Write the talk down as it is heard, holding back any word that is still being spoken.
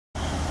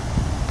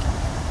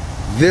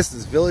This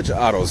is Village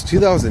Auto's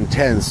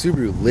 2010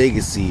 Subaru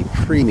Legacy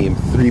Premium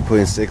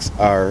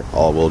 3.6R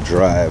all-wheel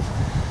drive.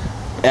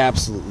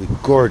 Absolutely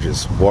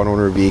gorgeous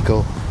one-owner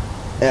vehicle.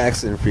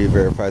 Accident-free,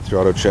 verified through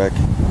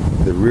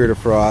AutoCheck. The rear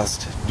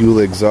defrost, dual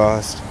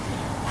exhaust,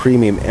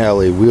 premium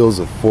alloy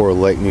wheels with 4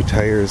 light new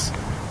tires.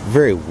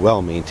 Very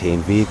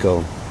well-maintained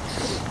vehicle.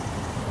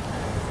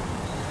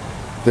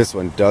 This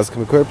one does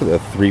come equipped with a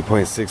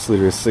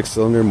 3.6-liter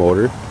 6-cylinder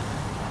motor,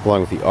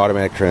 along with the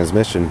automatic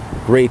transmission.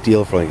 Great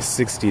deal for like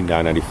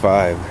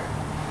 $16,995.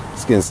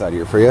 Let's get inside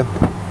here for you.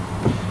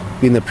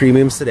 Being the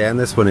premium sedan,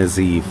 this one is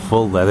the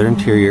full leather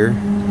interior,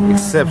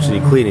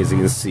 exceptionally clean as you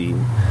can see.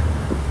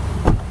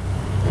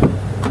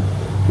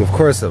 We of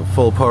course have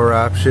full power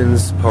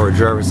options, power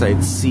driver's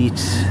side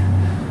seat,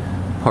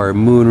 power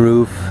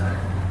moonroof,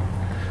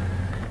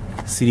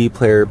 CD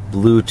player,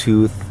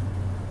 Bluetooth,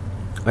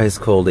 ice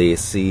cold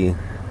AC. You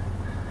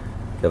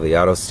have the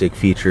auto stick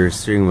feature,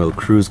 steering wheel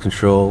cruise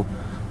control,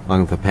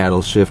 along with the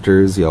paddle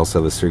shifters. You also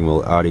have the steering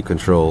wheel audio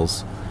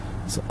controls.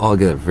 So all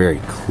get a very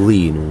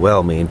clean,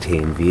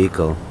 well-maintained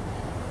vehicle.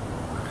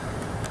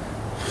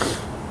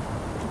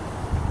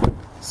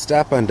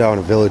 Stop on down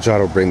to Village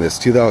Auto, bring this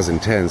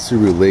 2010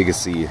 Subaru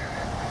Legacy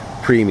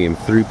Premium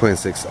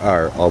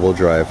 3.6R all-wheel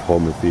drive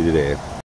home with you today.